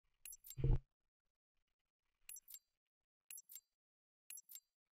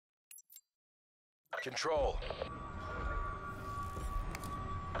Control.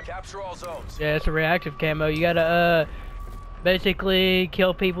 Capture all zones. Yeah, it's a reactive camo. You gotta basically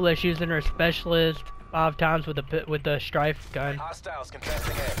kill people that's using their specialist 5 times with the strife gun. Hostiles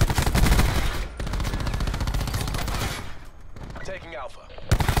contesting A. Taking Alpha.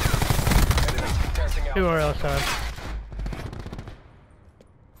 Enemies contesting Alpha. 2 more else time.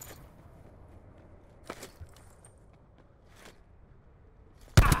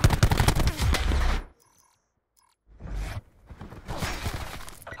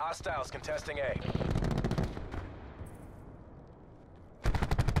 Hostiles contesting A.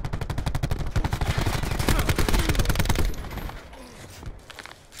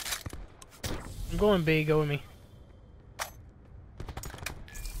 I'm going B, go with me.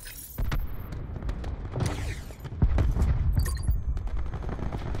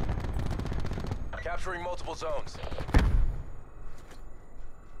 Capturing multiple zones.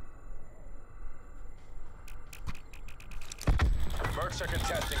 Mercs are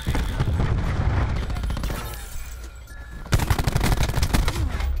contesting B.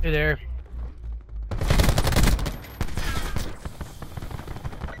 You're there.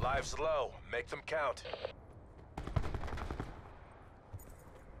 Lives low. Make them count.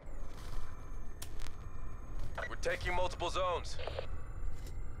 We're taking multiple zones.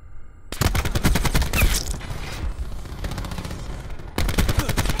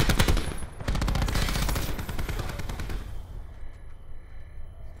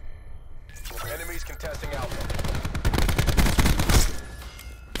 Enemies contesting Alpha.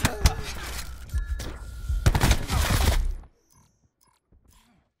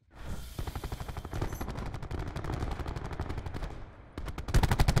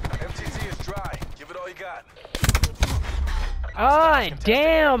 MTC is dry. Give it all you got. Ah,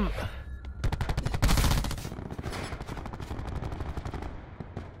 damn!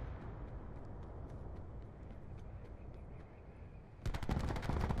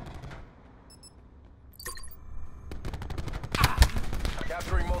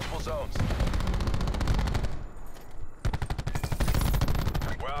 Capturing multiple zones.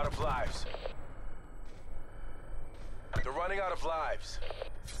 We're out of lives. They're running out of lives.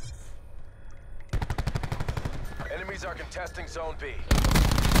 Enemies are contesting Zone B.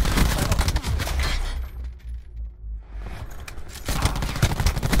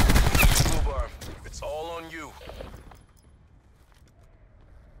 Blue bar, it's all on you.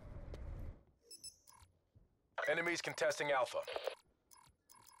 Enemies contesting Alpha.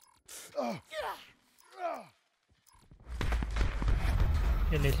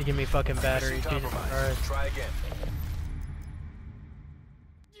 You need to give me fucking battery. Mission Jesus compromised. Christ. Try again.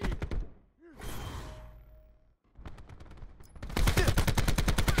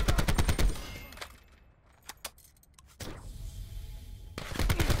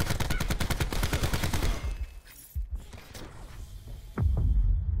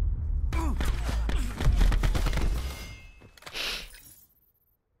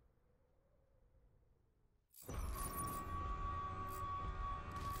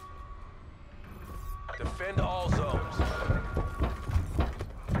 Defend all zones.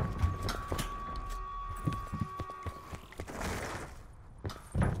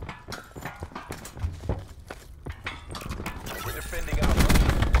 We're defending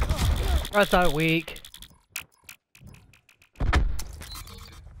Alpha. I thought weak.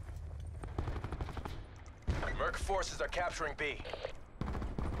 Merc forces are capturing B.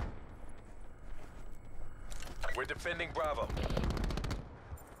 We're defending Bravo.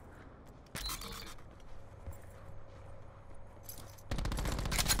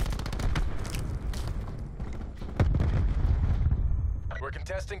 We're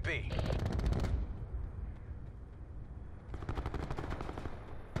contesting B.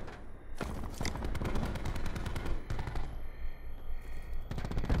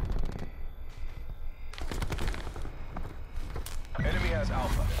 Enemy has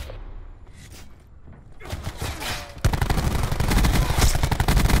Alpha.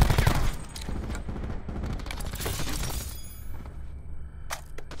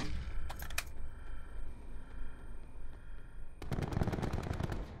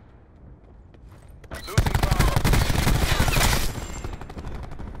 Losing Bravo.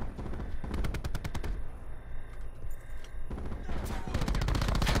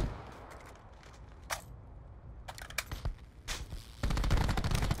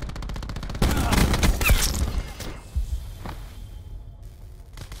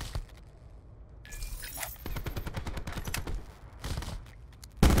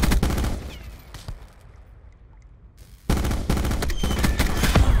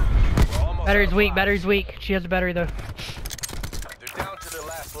 We're almost Battery's out of weak, lives. battery's weak. She has a battery though. They're down to their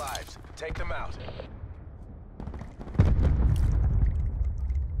last lost lives. Take them out.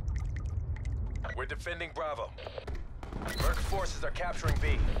 We're defending Bravo. Merc forces are capturing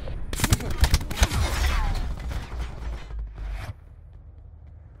B.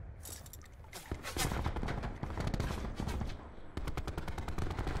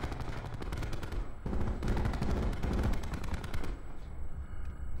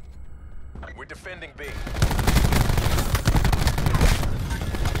 We're defending B.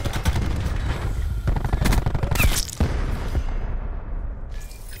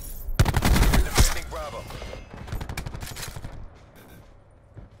 We're defending Bravo.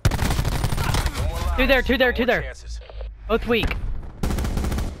 No more lives. Two there, two there, No two more there. chances. Both weak.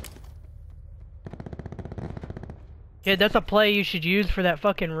 Kid, that's a play you should use for that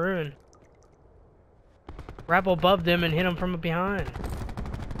fucking ruin. Grapple above them and hit them from behind.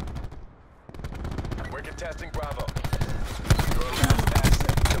 We're contesting Bravo. Your last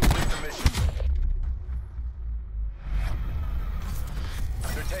asset. Complete the mission.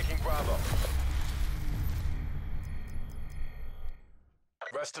 They're taking Bravo.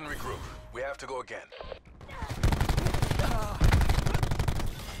 Rest and regroup. We have to go again.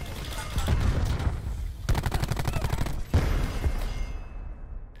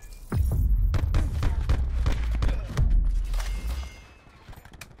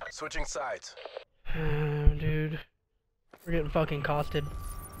 Switching sides. Dude. We're getting fucking costed.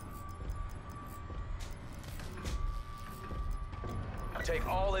 Take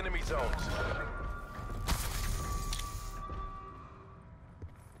all enemy zones.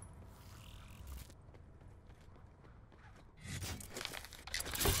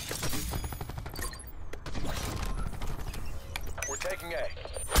 We're taking A.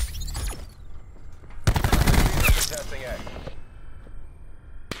 Contesting A.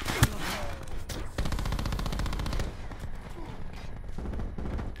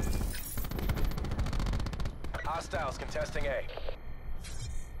 Hostiles contesting A.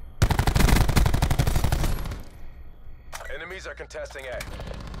 Enemies are contesting A.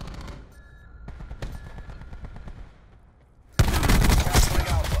 Capturing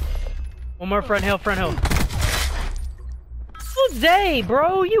Alpha. One more front hill, front hill. Oh, Zay,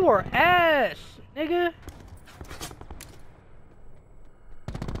 bro, you are ass, nigga.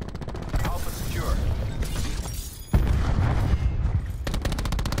 Alpha secure.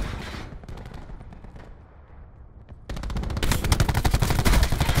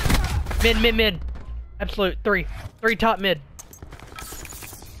 Mid. Absolute. Three top mid.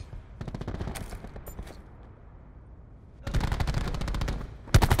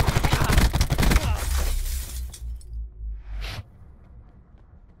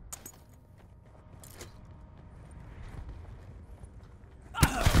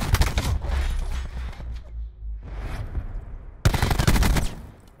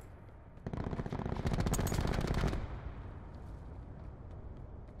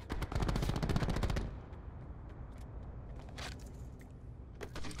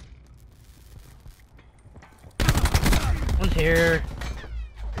 One's here.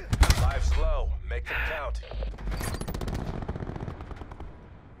 Lives low. Make them count.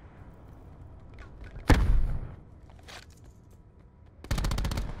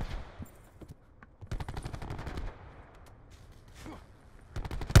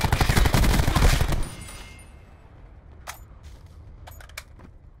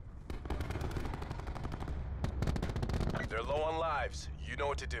 They're low on lives. You know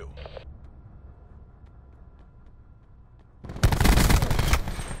what to do.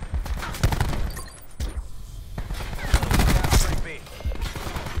 Capturing B.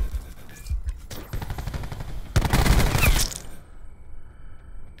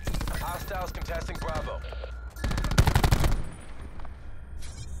 Hostiles contesting Bravo.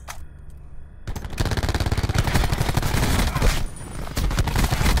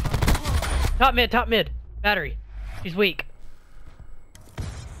 Top mid. Battery. She's weak.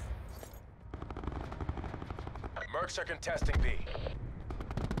 Mercs are contesting B.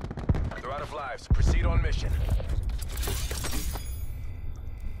 They're out of lives. Proceed on mission.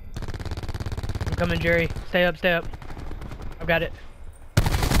 I'm coming, Jerry. Stay up. I've got it.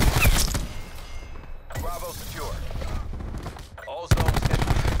 Bravo secure. All zones empty.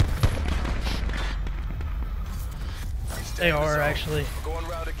 Stay They in the are zone. actually. We're going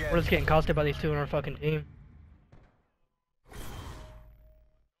round again. We're just getting costed by these two on our fucking team.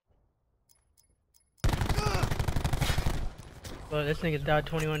 But this nigga's died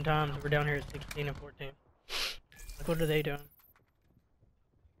 21 times. We're down here at 16 and 14. Like, what are they doing?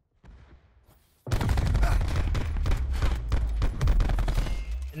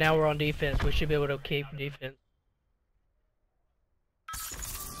 And now we're on defense. We should be able to keep defense.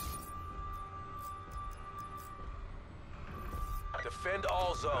 Defend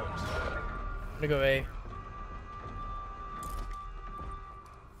all zones. I'm gonna go A.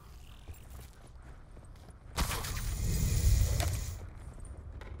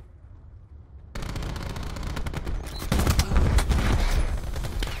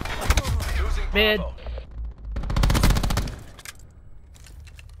 Losing Mid. Bravo.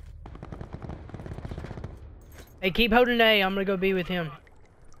 Hey, keep holding A. I'm gonna go B with him.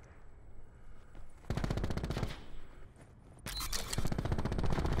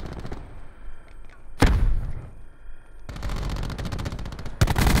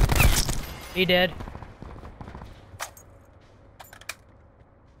 He dead.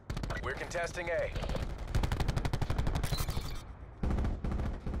 We're contesting A.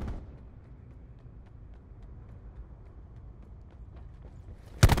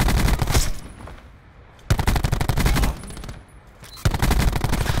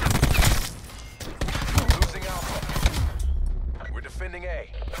 Losing Alpha. We're defending A.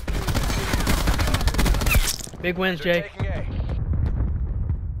 Big wins, They're Jay. taking A.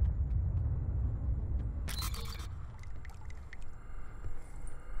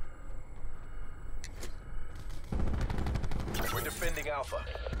 We're defending Alpha.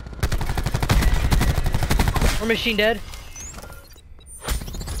 War Machine dead.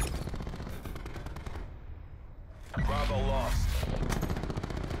 Bravo lost.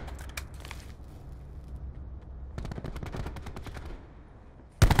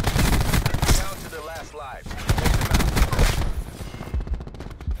 Down to their last lives. Take them out.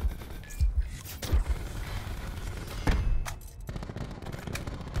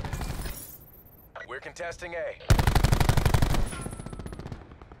 We're contesting A.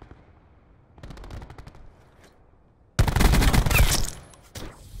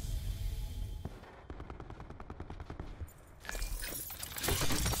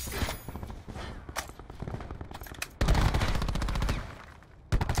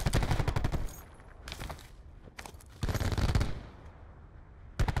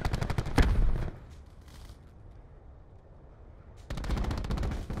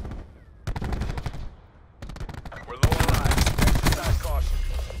 We're low on lives. Exercise caution.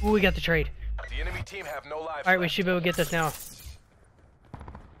 Ooh, we got the trade. The enemy team have no lives Alright, we left. should be able to get this now.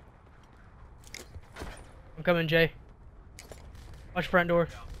 I'm coming, Jay. Watch front door.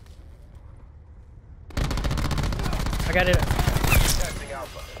 I got it. Contesting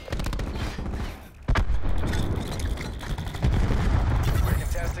Alpha. We're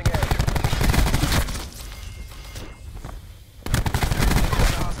contesting A.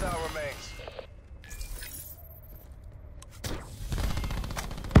 One hostile remains.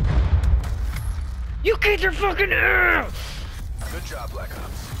 You kids are fucking ass! Good job, Black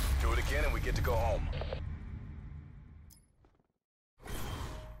Ops. Do it again and we get to go home.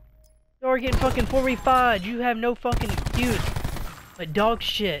 You're getting fucking 4v5'd. You have no fucking excuse. Like dog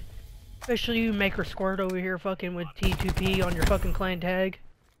shit. Especially you, Maker Squirt over here fucking with T2P on your fucking clan tag.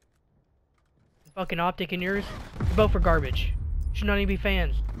 Fucking Optic in yours. You both are garbage. Should not even be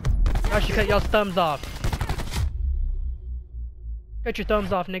fans. I should cut y'all's thumbs off. Cut your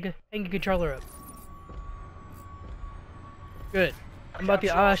thumbs off, nigga. Hang your controller up. Good. I'm about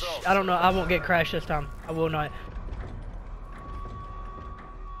to. I don't know. I won't get crashed this time. I will not.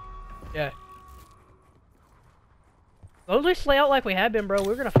 Yeah. Don't just lay out like we have been, bro.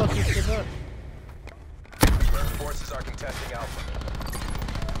 We're gonna fuck these kids up. American forces are contesting Alpha.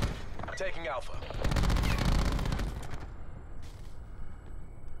 Taking Alpha.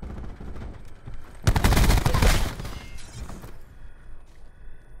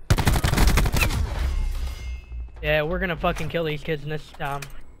 Yeah, we're gonna fucking kill these kids this time.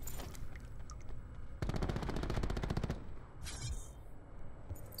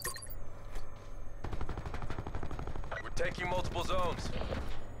 We're taking multiple zones.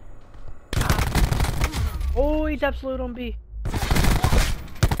 Oh, he's absolute on B.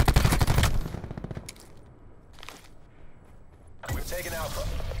 We've taken Alpha.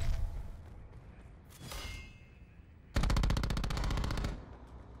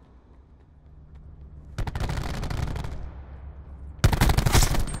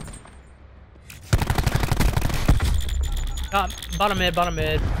 Bottom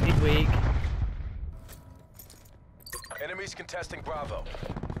mid. He's weak. Enemies contesting Bravo.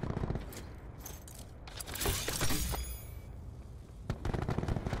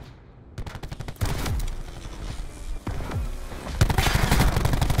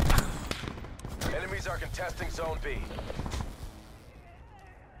 Enemies are contesting Zone B.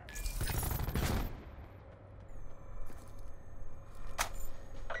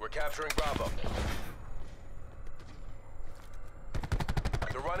 We're capturing Bravo.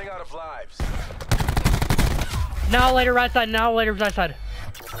 They're running out of lives. Annihilator right side, Annihilator right side.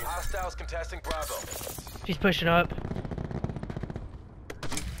 Hostiles contesting Bravo. She's pushing up.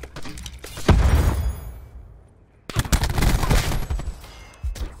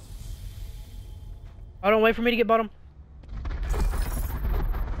 Oh, don't wait for me to get bottom.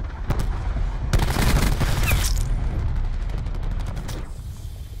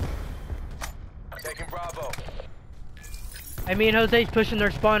 Taking Bravo. Hey, me and Jose's pushing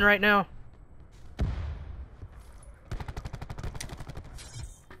their spawn right now.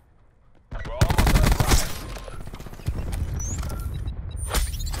 We're almost out of lives.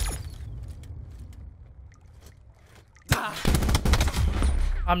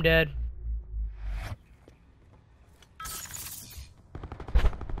 I'm dead.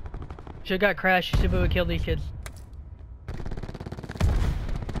 Should've got crashed. Should've would kill these kids.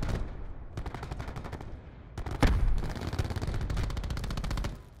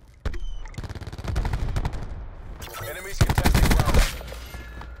 Enemies contesting Bravo.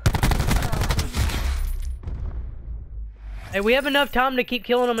 Hey, we have enough time to keep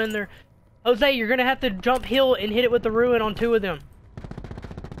killing them in there. Jose, you're gonna have to jump hill and hit it with the ruin on 2 of them.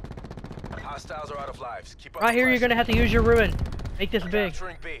 Hostiles are out of lives. Keep up Right the here, you're pressure. gonna have to use your ruin. Make this big.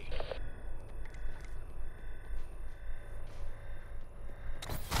 Capturing B.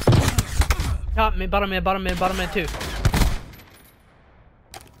 Top mid, bottom mid, bottom mid, bottom mid too.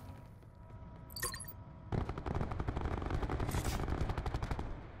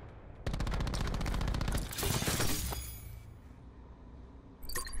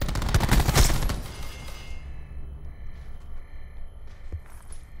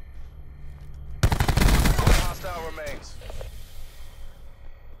 One hostile remains.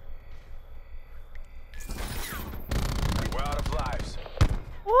 We're out of lives.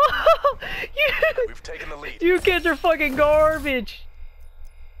 Whoa! We've taken the lead. You kids are fucking garbage.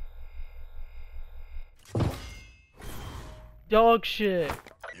 Dog shit.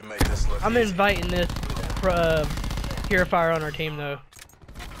 You made this look I'm easy. inviting this purifier on our team though.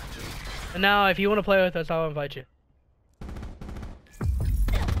 And now, if you want to play with us, I'll invite you.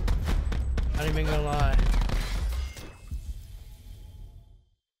 Not even gonna lie.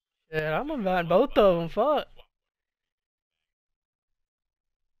 Shit, I'm inviting both of them. Fuck.